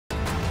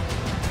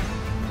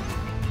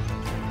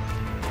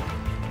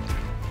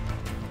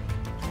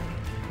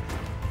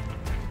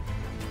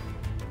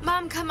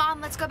Mom, come on,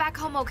 let's go back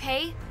home,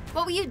 okay?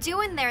 What will you do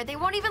in there? They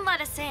won't even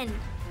let us in.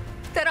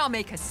 Then I'll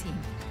make a scene.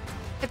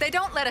 If they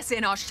don't let us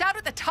in, I'll shout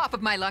at the top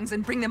of my lungs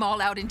and bring them all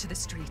out into the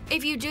street.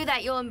 If you do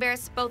that, you'll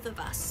embarrass both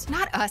of us.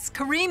 Not us.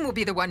 Kareem will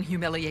be the one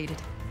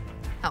humiliated.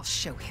 I'll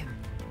show him.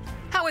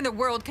 How in the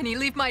world can he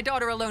leave my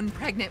daughter alone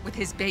pregnant with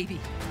his baby?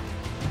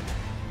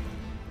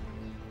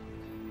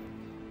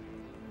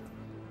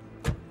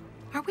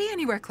 Are we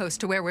anywhere close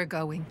to where we're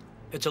going?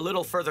 It's a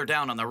little further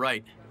down on the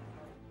right.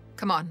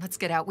 Come on, let's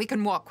get out. We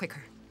can walk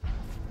quicker.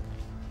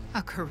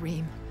 Oh,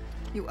 Kareem.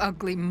 You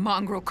ugly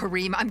mongrel,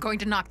 Kareem. I'm going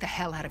to knock the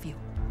hell out of you.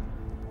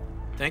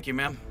 Thank you,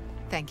 ma'am.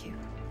 Thank you.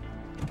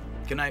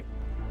 Good night.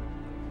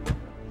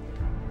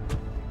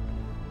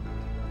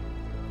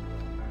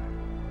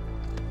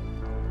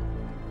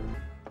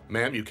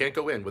 Ma'am, you can't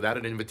go in without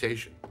an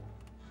invitation.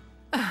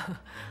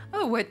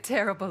 Oh, what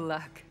terrible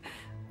luck.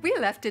 We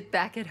left it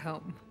back at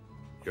home.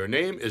 Your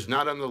name is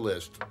not on the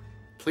list.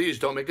 Please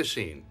don't make a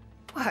scene.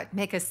 What,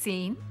 make a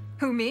scene?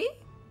 Who, me?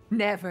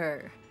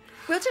 Never.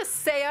 We'll just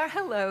say our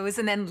hellos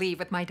and then leave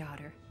with my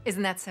daughter.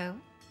 Isn't that so?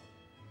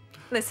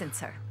 Listen,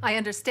 sir, I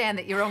understand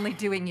that you're only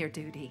doing your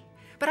duty,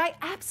 but I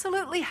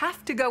absolutely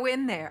have to go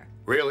in there.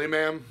 Really,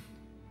 ma'am?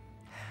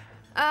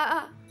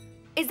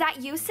 Is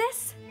that you,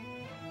 sis?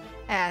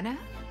 Anna?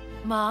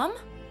 Mom?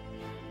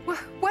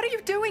 What are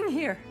you doing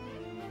here?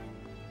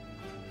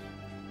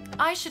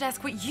 I should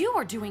ask what you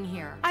are doing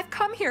here. I've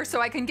come here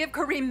so I can give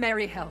Kareem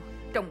merry hell.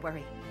 Don't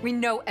worry, we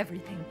know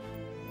everything.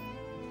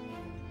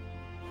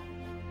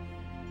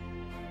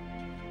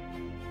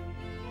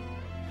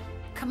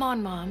 Come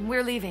on, Mom,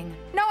 we're leaving.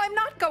 No, I'm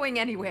not going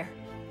anywhere.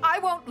 I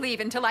won't leave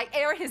until I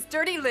air his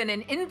dirty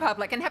linen in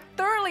public and have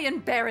thoroughly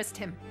embarrassed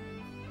him.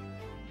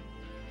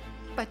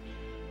 But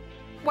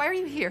why are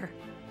you here?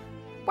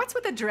 What's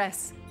with the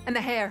dress and the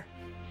hair?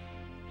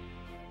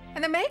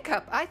 And the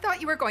makeup? I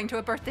thought you were going to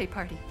a birthday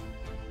party.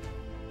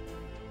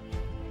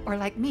 Or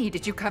like me,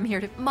 did you come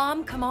here to...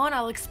 Mom, come on,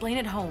 I'll explain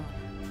at home.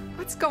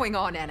 What's going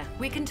on, Anna?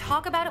 We can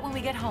talk about it when we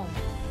get home.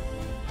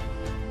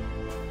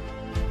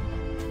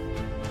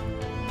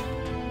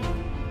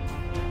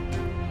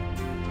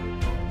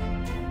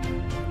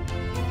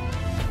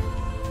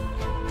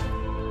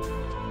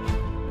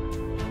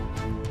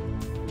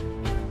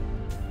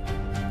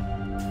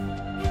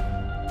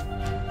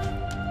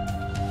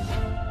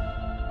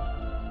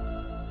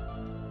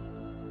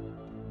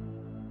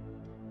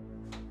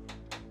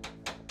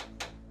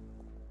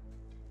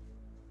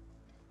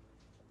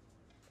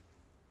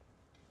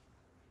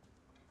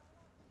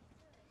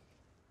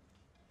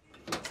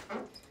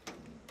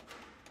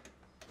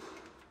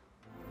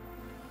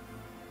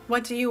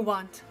 What do you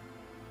want?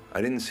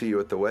 I didn't see you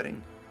at the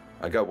wedding.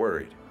 I got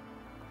worried.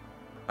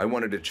 I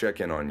wanted to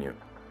check in on you.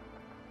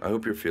 I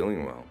hope you're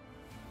feeling well.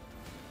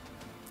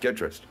 Get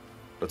dressed.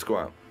 Let's go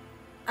out.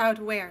 Out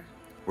where?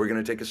 We're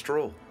gonna take a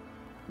stroll.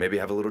 Maybe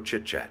have a little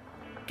chit-chat.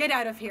 Get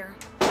out of here.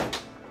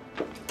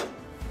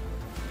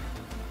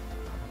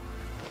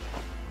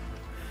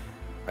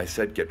 I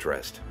said get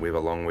dressed. We have a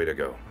long way to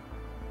go.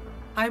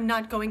 I'm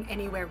not going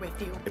anywhere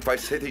with you. If I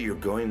say that you're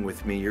going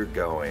with me, you're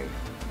going.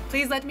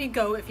 Please let me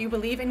go if you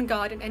believe in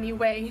God in any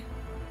way.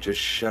 Just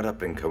shut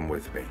up and come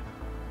with me,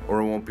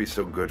 or it won't be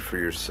so good for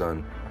your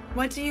son.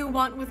 What do you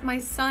want with my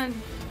son?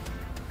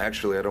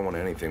 Actually, I don't want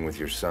anything with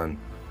your son.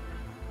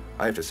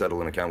 I have to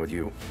settle an account with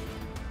you,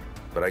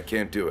 but I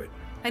can't do it.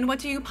 And what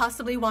do you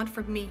possibly want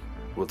from me?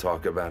 We'll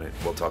talk about it.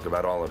 We'll talk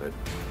about all of it.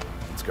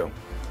 Let's go.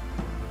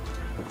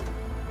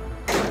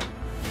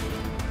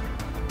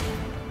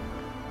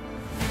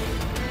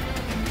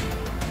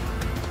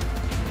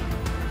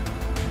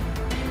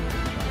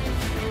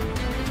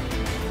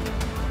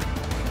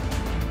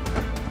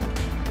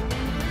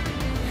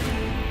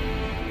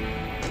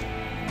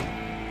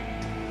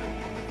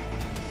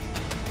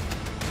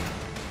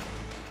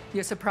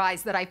 You're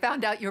surprised that I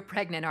found out you're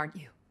pregnant, aren't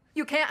you?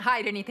 You can't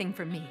hide anything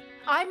from me.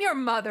 I'm your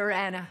mother,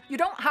 Anna. You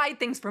don't hide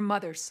things from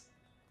mothers.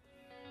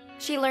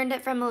 She learned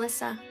it from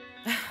Melissa.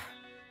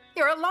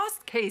 You're a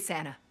lost case,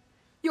 Anna.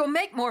 You'll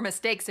make more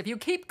mistakes if you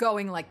keep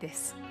going like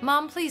this.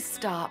 Mom, please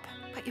stop.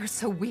 But you're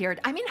so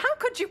weird. I mean, how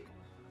could you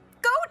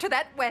go to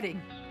that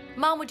wedding?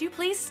 Mom, would you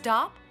please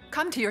stop?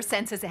 Come to your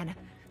senses, Anna.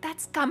 That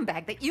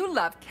scumbag that you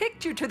love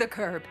kicked you to the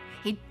curb.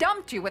 He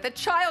dumped you with a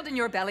child in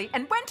your belly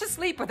and went to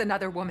sleep with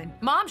another woman.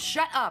 Mom,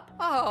 shut up.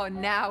 Oh,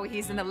 now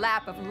he's in the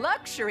lap of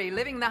luxury,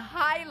 living the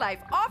high life,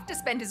 off to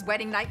spend his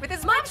wedding night with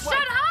his Mom, rich wife.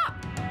 shut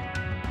up!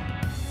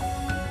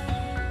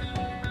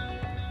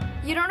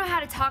 You don't know how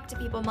to talk to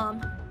people,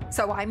 Mom.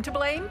 So I'm to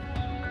blame?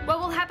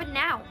 What will happen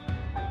now?